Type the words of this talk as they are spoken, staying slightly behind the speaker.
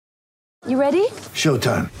You ready?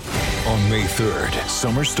 Showtime. On May 3rd,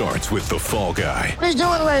 summer starts with The Fall Guy. Let's do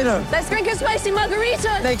it later. Let's drink a spicy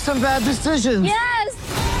margarita. Make some bad decisions.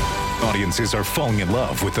 Yes! Audiences are falling in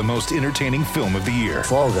love with the most entertaining film of the year.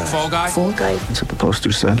 Fall Guy. Fall Guy? Fall guy. That's what the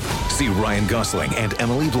poster said. See Ryan Gosling and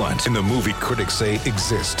Emily Blunt in the movie critics say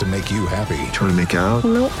exists to make you happy. Trying to make it out?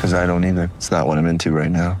 Nope. Because I don't either. It's not what I'm into right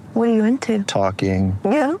now. What are you into? Talking.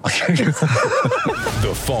 Yeah.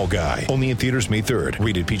 The Fall Guy. Only in theaters May 3rd.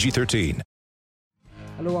 Rated PG-13.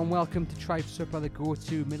 Hello and welcome to Tribe Supper, the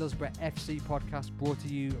go-to Middlesbrough FC podcast brought to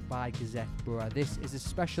you by Gazette Borough. This is a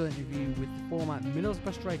special interview with the former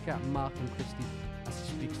Middlesbrough striker Malcolm Christie as he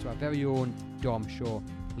speaks to our very own Dom Shaw.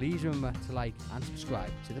 Please remember to like and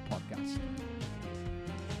subscribe to the podcast.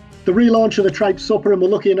 The relaunch of the Tribe Supper, and we're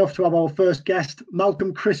lucky enough to have our first guest,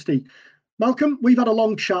 Malcolm Christie. Malcolm, we've had a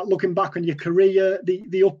long chat looking back on your career,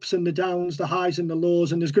 the ups and the downs, the highs and the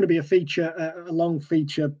lows, and there's going to be a feature, a long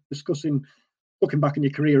feature discussing looking back on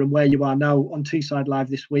your career and where you are now on Teesside Live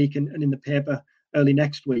this week and in the paper early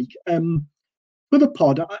next week. For the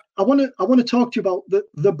pod, I want to talk to you about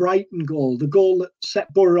the Brighton goal, the goal that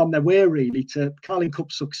set Borough on their way really to Carling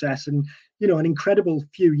Cup success and, you know, an incredible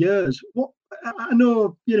few years. What I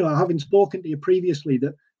know, you know, having spoken to you previously,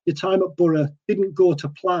 that your time at Borough didn't go to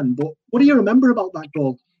plan, but what do you remember about that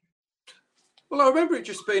goal? Well, I remember it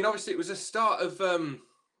just being, obviously it was a start of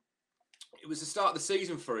it was the start of the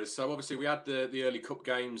season for us. So obviously we had the early cup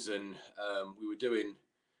games and we were doing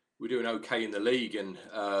okay in the league. And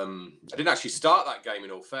I didn't actually start that game. In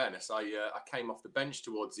all fairness, I came off the bench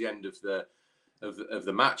towards the end of the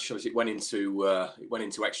match. Obviously, it went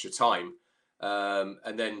into extra time,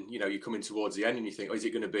 and then you know you come in towards the end and you think, oh, is it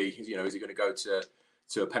going to go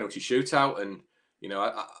to a penalty shootout? And you know,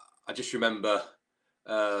 I just remember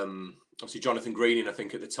obviously Jonathan Greening, I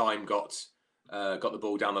think at the time got the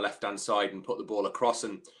ball down the left-hand side and put the ball across,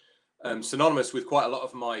 and synonymous with quite a lot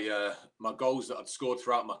of my goals that I'd scored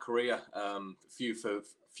throughout my career. Few for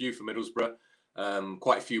Middlesbrough,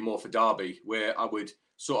 quite a few more for Derby, where I would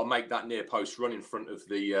sort of make that near post run in front of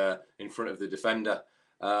the defender.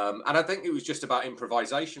 And I think it was just about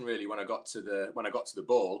improvisation really when I got to the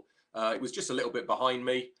ball. It was just a little bit behind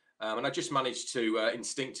me. And I just managed to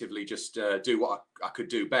instinctively just do what I could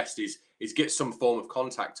do best is get some form of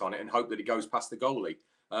contact on it and hope that it goes past the goalie.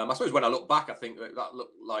 I suppose when I look back, I think that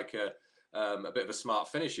looked like a bit of a smart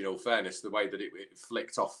finish. In all fairness, the way that it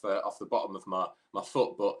flicked off the bottom of my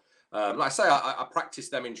foot. But like I say, I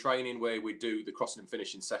practiced them in training where we do the crossing and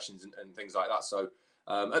finishing sessions and things like that. So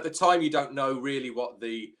at the time, you don't know really what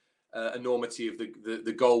the enormity of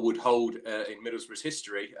the goal would hold in Middlesbrough's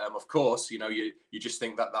history. Of course, you know, you just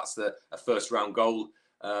think that's a first round goal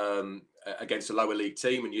against a lower league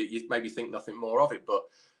team, and you maybe think nothing more of it.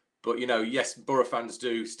 But you know, yes, Borough fans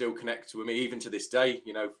do still connect with me even to this day.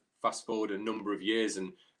 You know, fast forward a number of years,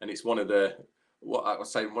 and it's one of the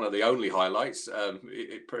only highlights.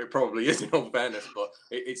 It probably is in all fairness, but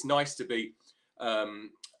it's nice to be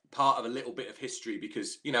part of a little bit of history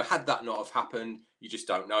because, you know, had that not have happened, you just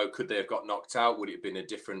don't know. Could they have got knocked out? Would it have been a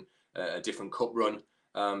different cup run?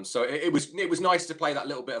 So it was nice to play that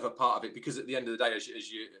little bit of a part of it because at the end of the day, as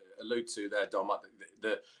you allude to there, Dom,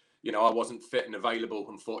 you know, I wasn't fit and available,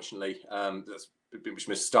 unfortunately. Which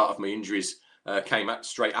was the start of my injuries came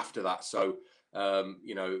straight after that. So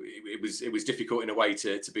you know, it was difficult in a way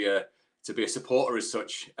to be a supporter as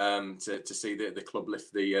such, to see the club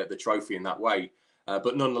lift the trophy in that way.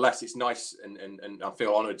 But nonetheless, it's nice and I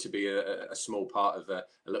feel honoured to be a small part of a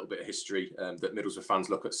little bit of history that Middlesbrough fans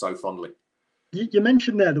look at so fondly. You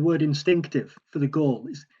mentioned there the word instinctive for the goal.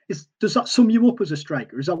 Does that sum you up as a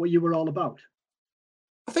striker? Is that what you were all about?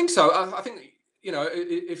 I think so. I think, you know,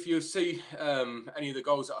 if you see any of the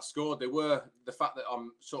goals that I scored, they were the fact that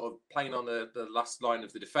I'm sort of playing on the last line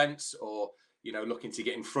of the defence, or, you know, looking to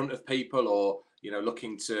get in front of people, or, you know,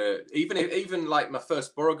 looking to even like my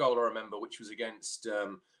first Borough goal I remember, which was against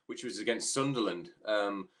Sunderland.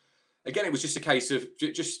 Again, it was just a case of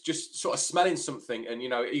just sort of smelling something, and, you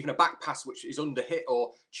know, even a back pass which is under hit,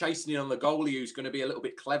 or chasing in on the goalie who's going to be a little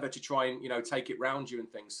bit clever to try and, you know, take it round you and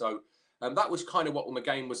things. So that was kind of what my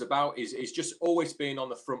game was about, is just always being on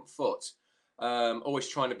the front foot, always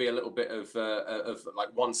trying to be a little bit of like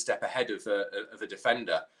one step ahead of a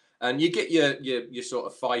defender. And you get your sort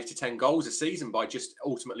of 5 to 10 goals a season by just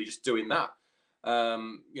ultimately just doing that.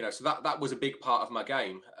 You know, so that was a big part of my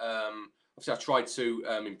game. Obviously, I tried to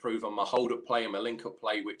improve on my hold-up play and my link-up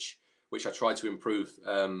play, which I tried to improve,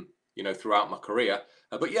 you know, throughout my career.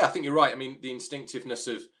 But yeah, I think you're right. I mean, the instinctiveness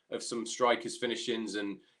of some strikers' finishings,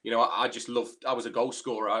 and, you know, I just loved. I was a goal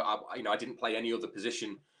scorer. I didn't play any other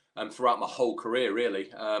position throughout my whole career,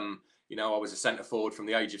 really. You know, I was a centre forward from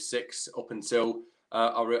the age of 6 up until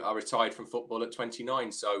I retired from football at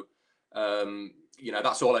 29. So, you know,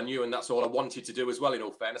 that's all I knew, and that's all I wanted to do as well. In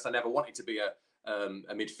all fairness, I never wanted to be a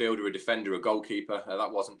midfielder, a defender, a goalkeeper.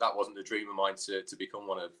 That wasn't the dream of mine to become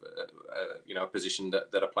one of you know, a position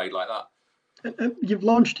that I played like that. You've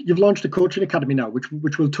launched a coaching academy now,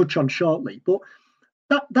 which we'll touch on shortly. But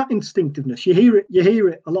that instinctiveness, you hear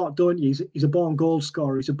it a lot, don't you? He's a born goal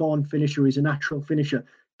scorer, he's a born finisher, he's a natural finisher.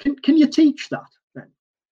 Can you teach that then?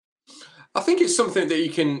 I think it's something that you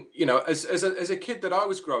can, you know, as a kid that I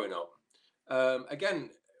was growing up. Again,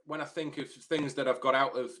 when I think of things that I've got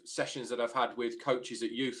out of sessions that I've had with coaches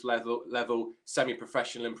at youth level,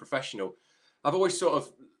 semi-professional and professional, I've always sort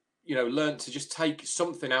of, you know, learned to just take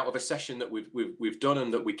something out of a session that we've done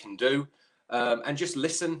and that we can do, and just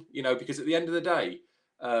listen, you know, because at the end of the day,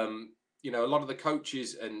 you know, a lot of the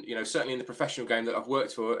coaches and, you know, certainly in the professional game that I've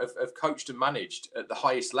worked for have coached and managed at the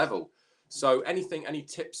highest level. So any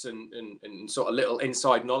tips and sort of little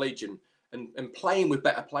inside knowledge and playing with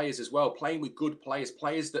better players as well, playing with good players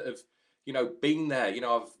that have, you know, been there, you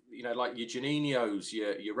know, like your Janinios,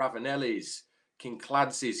 your Ravanellis,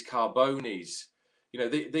 Kinkladzes, Carbonis, you know,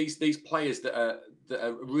 these players that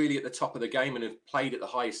are really at the top of the game and have played at the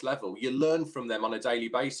highest level. You learn from them on a daily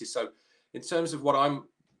basis. So in terms of what I'm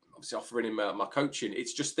obviously offering in my coaching,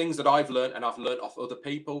 it's just things that I've learned and I've learned off other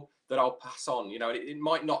people that I'll pass on. You know, it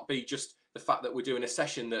might not be just the fact that we're doing a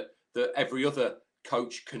session that every other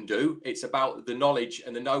coach can do. It's about the knowledge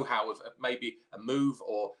and the know-how of maybe a move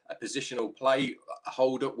or a positional play, a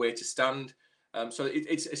hold up, where to stand. So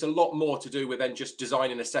it's a lot more to do with then just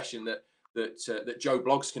designing a session that Joe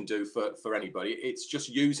Bloggs can do for anybody. It's just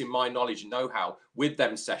using my knowledge and know-how with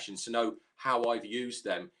them sessions to know how I've used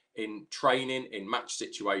them in training, in match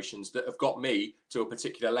situations that have got me to a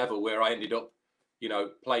particular level where I ended up, you know,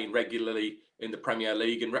 playing regularly in the Premier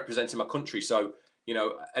League and representing my country. So, you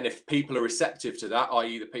know, and if people are receptive to that,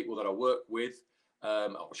 i.e. the people that I work with,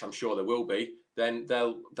 which I'm sure there will be, then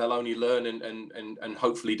they'll only learn and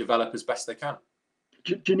hopefully develop as best they can.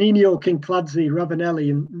 Janino, Kinkladze,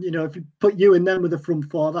 Ravanelli, and, you know, if you put you in them with the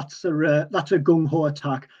front four, that's a gung-ho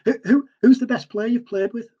attack. Who's the best player you've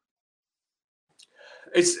played with?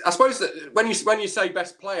 I suppose that when you say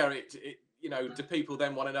best player, it you know, do people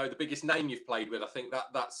then want to know the biggest name you've played with? I think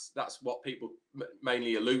that's what people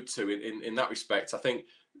mainly allude to in that respect. I think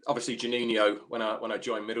obviously Janino, when I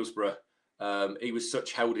joined Middlesbrough, he was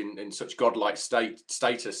held in such godlike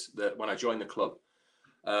status that when I joined the club,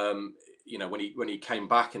 you know, when he came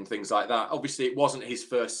back and things like that, obviously it wasn't his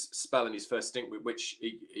first spell and his first stint, which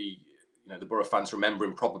he you know, the Borough fans remember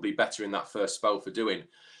him probably better in that first spell for doing.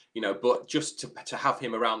 You know, but just to have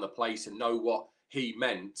him around the place and know what he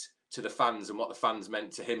meant to the fans and what the fans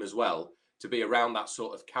meant to him as well, to be around that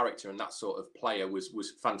sort of character and that sort of player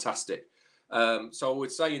was fantastic. So I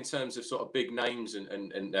would say in terms of sort of big names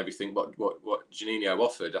and everything, what Janino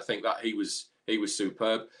offered, I think that he was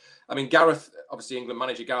superb. I mean, Gareth, obviously England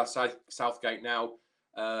manager, Gareth Southgate now,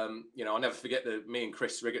 you know, I'll never forget me and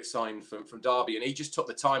Chris Riggott signed from Derby, and he just took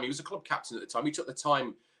the time. He was a club captain at the time. He took the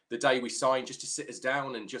time the day we signed just to sit us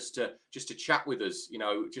down and just to chat with us, you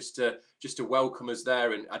know, just to welcome us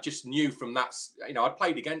there. And I just knew from that, you know, I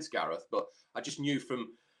played against Gareth, but I just knew from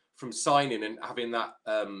signing and having that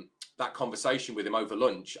that conversation with him over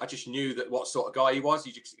lunch, I just knew that what sort of guy he was.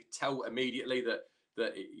 You just could tell immediately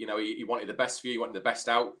that you know, he wanted the best for you, he wanted the best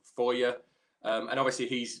out for you. And obviously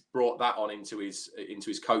he's brought that on into his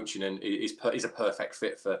coaching, and he's a perfect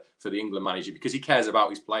fit for the England manager because he cares about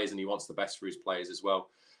his players and he wants the best for his players as well.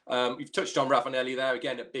 You've touched on Ravanelli there,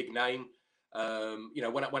 again, a big name. You know,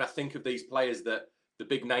 when I think of these players, that the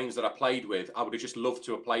big names that I played with, I would have just loved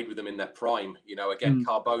to have played with them in their prime. You know, again,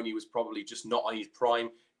 Carboni was probably just not on his prime.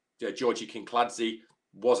 Georgie Kinkladze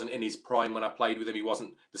wasn't in his prime when I played with him. He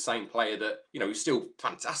wasn't the same player that, you know, he was still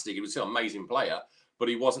fantastic. He was still an amazing player, but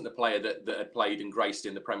he wasn't the player that had played and graced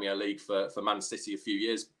in the Premier League for Man City a few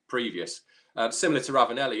years previous. Similar to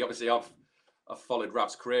Ravanelli, obviously I've followed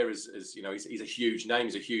Rav's career as you know, he's a huge name.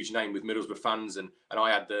 He's a huge name with Middlesbrough fans, and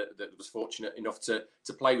I had was fortunate enough to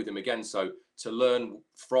play with him again. So to learn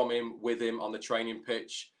from him, with him on the training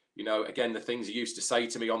pitch, you know, again, the things he used to say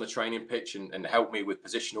to me on the training pitch and help me with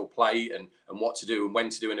positional play and what to do and when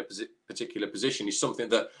to do in a particular position is something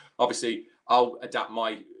that obviously I'll adapt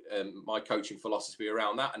my coaching philosophy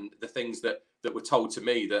around that, and the things that were told to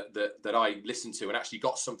me that I listened to and actually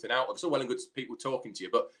got something out of. It's all well and good people talking to you,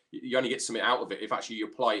 but you only get something out of it if actually you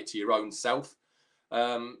apply it to your own self.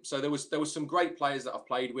 So there was some great players that I've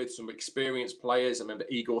played with, some experienced players. I remember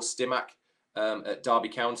Igor Stimac at Derby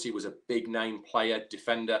County, was a big name player,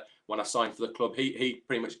 defender. When I signed for the club, he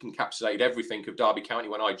pretty much encapsulated everything of Derby County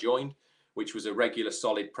when I joined, which was a regular,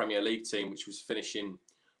 solid Premier League team, which was finishing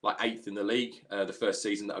like 8th in the league the first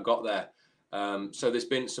season that I got there. So there's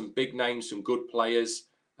been some big names, some good players,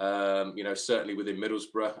 certainly within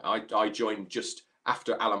Middlesbrough. I joined just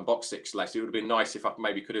after Alan Boxic left. It would have been nice if I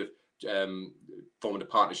maybe could have formed a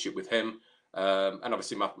partnership with him. And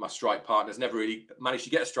obviously my strike partners, never really managed to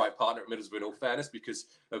get a strike partner at Middlesbrough, in all fairness, because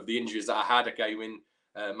of the injuries that I had. I came in,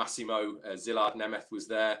 Massimo Zillard Nemeth was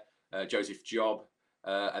there, Joseph Job.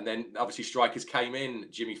 And then obviously strikers came in,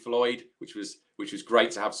 Jimmy Floyd, which was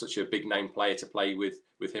great to have such a big name player to play with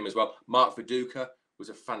him as well. Mark Viduka was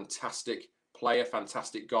a fantastic player,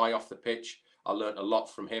 fantastic guy off the pitch. I learned a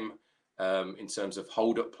lot from him in terms of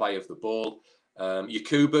hold-up play of the ball.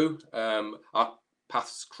 Yakubu, our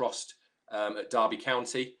paths crossed at Derby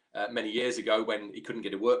County many years ago when he couldn't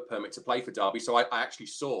get a work permit to play for Derby. So I actually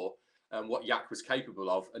saw what Yak was capable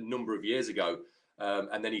of a number of years ago.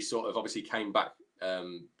 And then he sort of obviously came back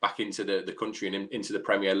into the country and into the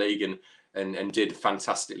Premier League and did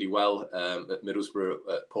fantastically well at Middlesbrough,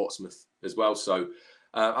 at Portsmouth as well. So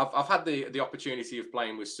I've had the opportunity of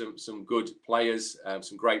playing with some good players,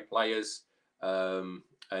 some great players, and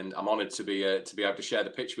I'm honoured to be able to share the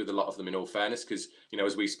pitch with a lot of them. In all fairness, because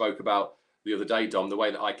as we spoke about the other day, Dom, the way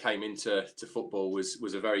that I came into football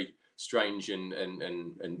was a very strange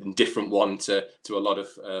and different one to a lot of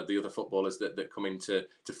the other footballers that come into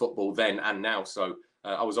football then and now. So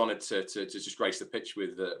I was honoured to just grace the pitch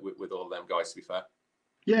with all of them guys, to be fair.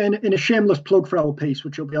 Yeah, in a shameless plug for our piece,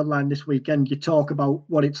 which will be online this weekend, you talk about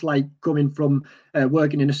what it's like coming from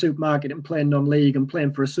working in a supermarket and playing non-league and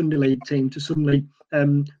playing for a Sunday League team to suddenly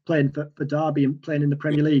playing for Derby and playing in the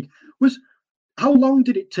Premier League. How long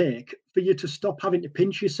did it take for you to stop having to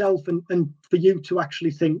pinch yourself and for you to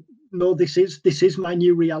actually think, no, this is my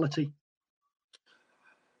new reality?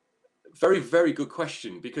 Very, very good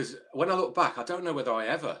question, because when I look back, I don't know whether I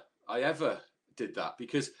ever did that,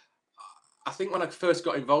 because I think when I first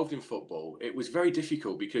got involved in football, it was very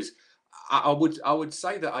difficult, because I would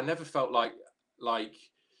say that I never felt like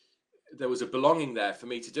there was a belonging there for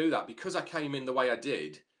me to do that, because I came in the way I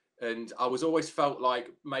did. And I was always felt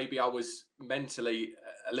like maybe I was mentally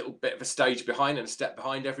a little bit of a stage behind and a step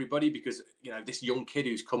behind everybody, because this young kid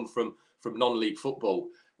who's come from non-league football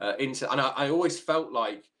and I always felt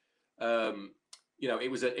like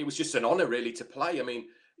it was just an honour really to play. I mean,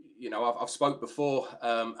 I've spoke before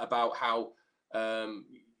about how I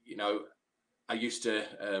used to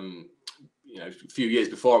a few years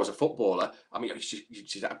before I was a footballer. I mean, I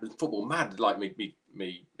used to football mad, like me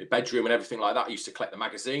bedroom and everything like that. I used to collect the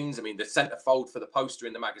magazines. I mean, the centrefold for the poster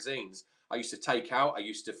in the magazines, I used to take out. I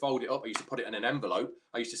used to fold it up. I used to put it in an envelope.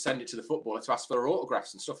 I used to send it to the footballer to ask for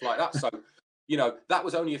autographs and stuff like that. So, that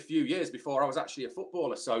was only a few years before I was actually a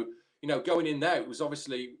footballer. So, going in there, it was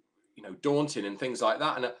obviously, daunting and things like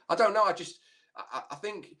that. And I don't know. I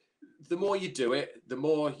think the more you do it, the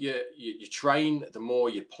more you train, the more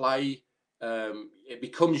you play. It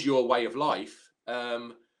becomes your way of life.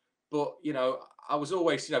 But I was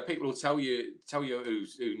always, people will tell you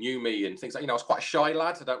who knew me and things like, I was quite a shy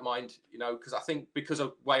lad. I don't mind, because I think because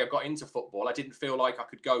of the way I got into football, I didn't feel like I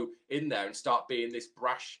could go in there and start being this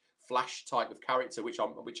brash, flash type of character, which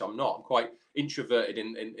I'm not. I'm quite introverted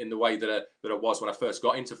in the way that I was when I first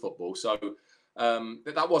got into football. So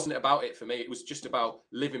that wasn't about it for me. It was just about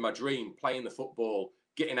living my dream, playing the football,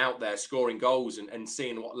 getting out there, scoring goals and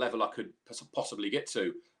seeing what level I could possibly get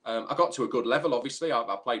to. I got to a good level, obviously.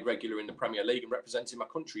 I played regular in the Premier League and represented my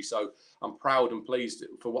country. So I'm proud and pleased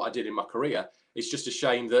for what I did in my career. It's just a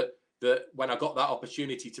shame that when I got that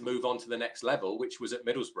opportunity to move on to the next level, which was at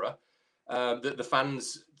Middlesbrough, that the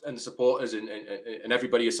fans and the supporters and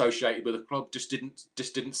everybody associated with the club just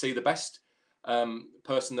didn't see the best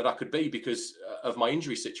person that I could be because of my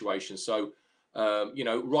injury situation. So,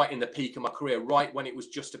 right in the peak of my career, right when it was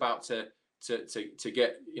just about to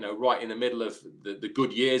get, right in the middle of the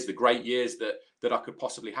good years, the great years that I could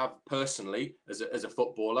possibly have personally as a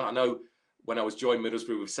footballer. I know when I was joining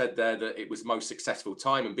Middlesbrough, we've said there that it was the most successful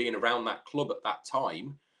time, and being around that club at that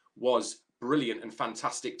time was brilliant and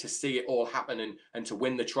fantastic to see it all happen and to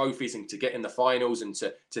win the trophies and to get in the finals and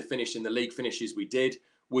to finish in the league finishes we did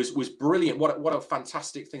was brilliant. What a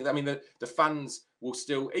fantastic thing. I mean, the fans will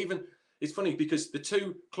still, even, it's funny because the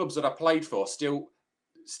two clubs that I played for still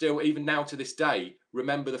even now to this day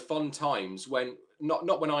remember the fun times when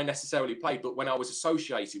not when I necessarily played, but when I was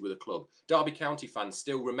associated with a club. Derby County fans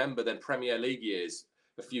still remember their Premier League years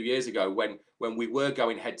a few years ago when we were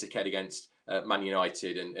going head to head against Man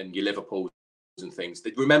United and your Liverpools and things.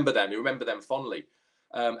 They remember them fondly.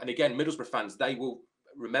 And again, Middlesbrough fans, they will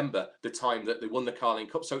remember the time that they won the Carling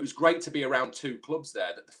Cup. So it was great to be around two clubs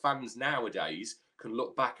there that the fans nowadays can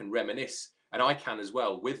look back and reminisce, and I can as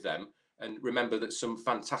well with them, and remember that some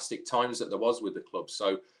fantastic times that there was with the club.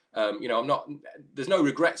 So there's no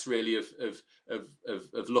regrets really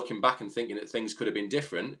of looking back and thinking that things could have been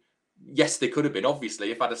different. Yes, they could have been,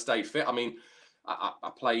 obviously, if I'd have stayed fit. I mean,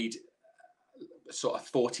 I played sort of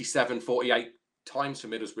 47, 48 times for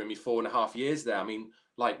Middlesbrough in my 4.5 years there. I mean,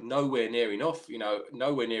 like nowhere near enough,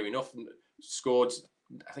 nowhere near enough. Scored,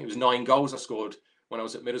 I think it was 9 goals I scored when I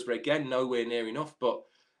was at Middlesbrough. Again, nowhere near enough, but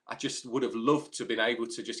I just would have loved to have been able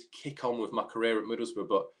to just kick on with my career at Middlesbrough.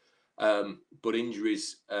 But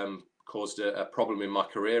injuries caused a problem in my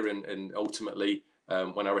career, and ultimately,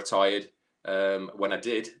 when I retired, when I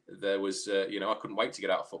did, there was, I couldn't wait to get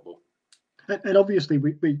out of football. And obviously,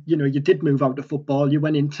 we you did move out of football. You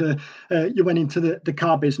went into the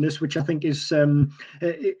car business, which I think is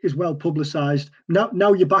well publicised.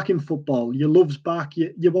 Now you're back in football. Your love's back.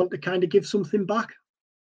 You want to kind of give something back.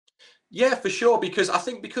 Yeah, for sure. Because I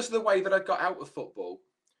think because of the way that I got out of football,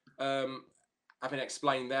 having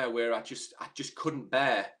explained there, where I just couldn't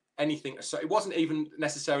bear anything. So it wasn't even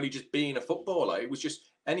necessarily just being a footballer. It was just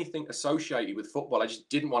anything associated with football. I just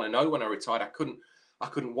didn't want to know when I retired. I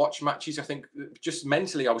couldn't watch matches. I think just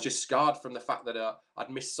mentally, I was just scarred from the fact that I'd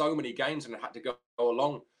missed so many games and I had to go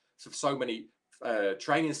along for so many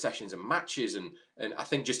training sessions and matches. And I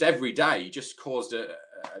think just every day just caused a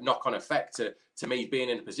knock-on effect to me being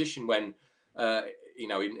in a position when,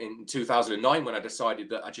 in 2009, when I decided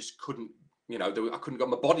that I just couldn't, I couldn't go,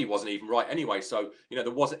 my body wasn't even right anyway. So, there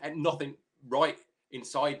wasn't nothing right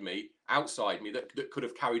inside me, outside me that could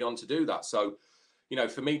have carried on to do that. So,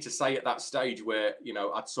 for me to say at that stage where,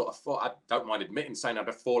 I'd sort of thought, I don't mind admitting, saying I'd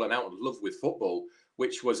have fallen out of love with football,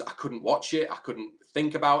 which was I couldn't watch it. I couldn't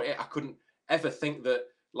think about it. I couldn't ever think that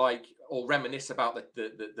or reminisce about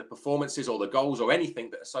the performances or the goals or anything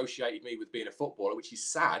that associated me with being a footballer, which is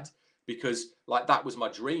sad because that was my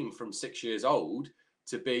dream from 6 years old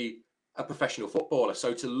to be a professional footballer.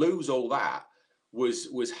 So to lose all that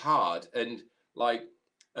was hard. And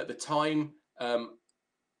at the time, I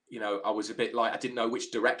was a bit I didn't know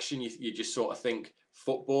which direction. You just sort of think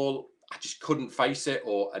football, I just couldn't face it,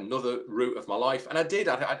 or another route of my life. And I did.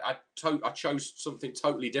 I chose something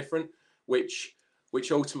totally different, which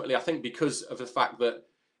ultimately, I think because of the fact that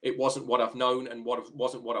it wasn't what I've known and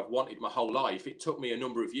wasn't what I've wanted my whole life, it took me a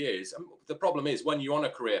number of years. And the problem is when you're on a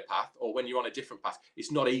career path or when you're on a different path,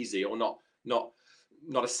 it's not easy or not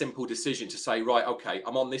a simple decision to say, right, okay,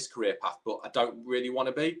 I'm on this career path, but I don't really want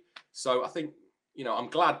to be. So I think, I'm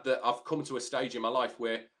glad that I've come to a stage in my life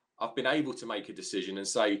where I've been able to make a decision and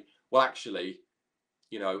say, well, actually,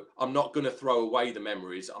 I'm not going to throw away the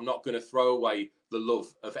memories. I'm not going to throw away the love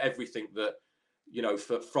of everything that,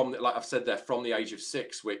 from like I've said there, from the age of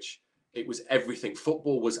 6, which it was everything.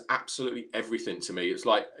 Football was absolutely everything to me. It's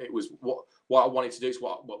it was what I wanted to do. It's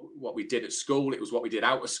what we did at school. It was what we did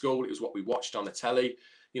out of school. It was what we watched on the telly,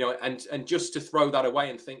 and just to throw that away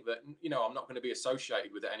and think that, I'm not going to be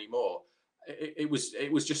associated with it anymore. It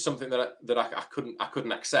was just something that I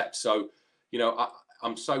couldn't accept. So,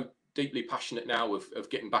 I'm so deeply passionate now of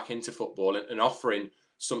getting back into football and offering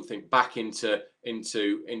something back into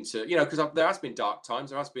because there has been dark times,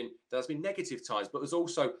 there has been negative times, but there's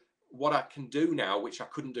also what I can do now, which I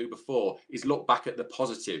couldn't do before, is look back at the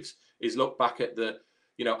positives, is look back at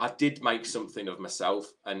I did make something of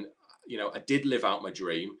myself, and I did live out my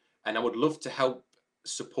dream, and I would love to help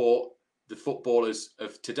support the footballers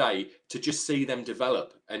of today to just see them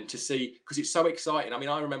develop and to see, because it's so exciting. I mean,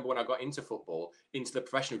 I remember when I got into football, into the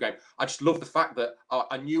professional game, I just love the fact that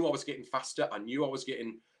I knew I was getting faster. I knew I was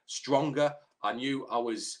getting stronger. I knew I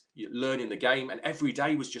was learning the game, and every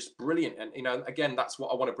day was just brilliant. And, again, that's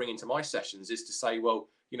what I want to bring into my sessions, is to say, well,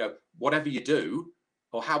 whatever you do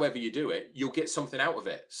or however you do it, you'll get something out of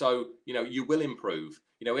it. So, you will improve,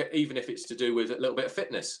 even if it's to do with a little bit of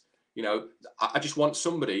fitness. I just want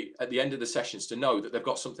somebody at the end of the sessions to know that they've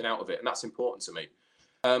got something out of it, and that's important to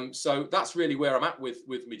me. So that's really where I'm at with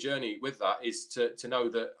my journey with that, is to know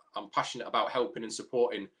that I'm passionate about helping and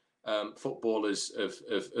supporting footballers of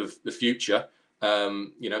the future,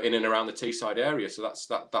 in and around the Teesside area. So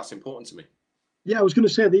that's important to me. Yeah, I was going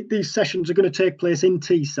to say these sessions are going to take place in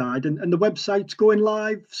Teesside, and the website's going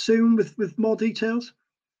live soon with more details.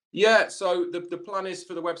 Yeah, so the plan is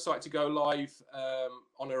for the website to go live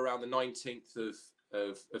on or around the 19th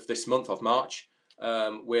of this month of March,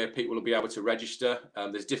 where people will be able to register.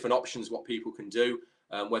 There's different options what people can do,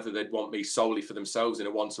 whether they'd want me solely for themselves in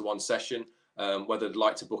a one-to-one session, whether they'd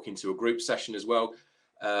like to book into a group session as well,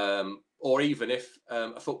 or even if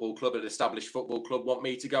a football club, an established football club, want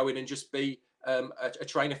me to go in and just be a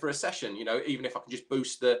trainer for a session, even if I can just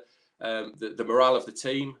boost the morale of the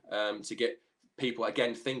team, to get people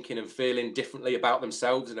again thinking and feeling differently about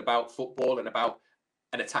themselves and about football and about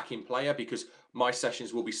an attacking player, because my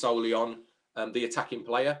sessions will be solely on the attacking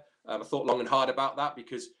player. I thought long and hard about that,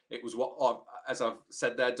 because it was as I've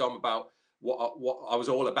said there, Dom, about what I was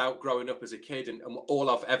all about growing up as a kid, and all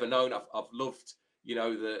I've ever known. I've loved,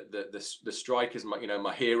 the strikers,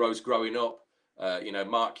 my heroes growing up.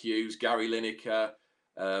 Mark Hughes, Gary Lineker,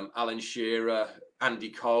 Alan Shearer, Andy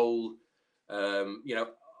Cole.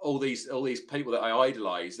 All these people that I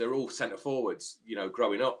idolise. They're all centre forwards.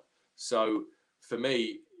 Growing up. So for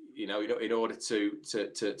me, in order to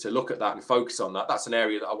look at that and focus on that, that's an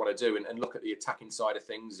area that I want to do, and look at the attacking side of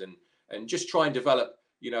things, and just try and develop,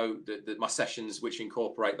 my sessions which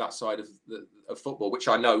incorporate that side of football, which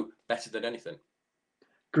I know better than anything.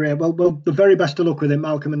 Great. Well, the very best of luck with it,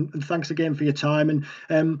 Malcolm, and thanks again for your time.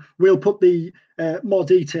 And we'll put the more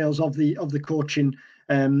details of the coaching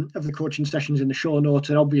sessions in the show notes.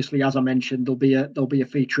 And obviously, as I mentioned, there'll be a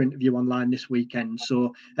feature interview online this weekend,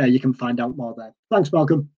 so you can find out more there. Thanks,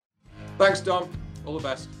 Malcolm. Thanks, Dom. All the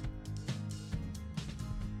best.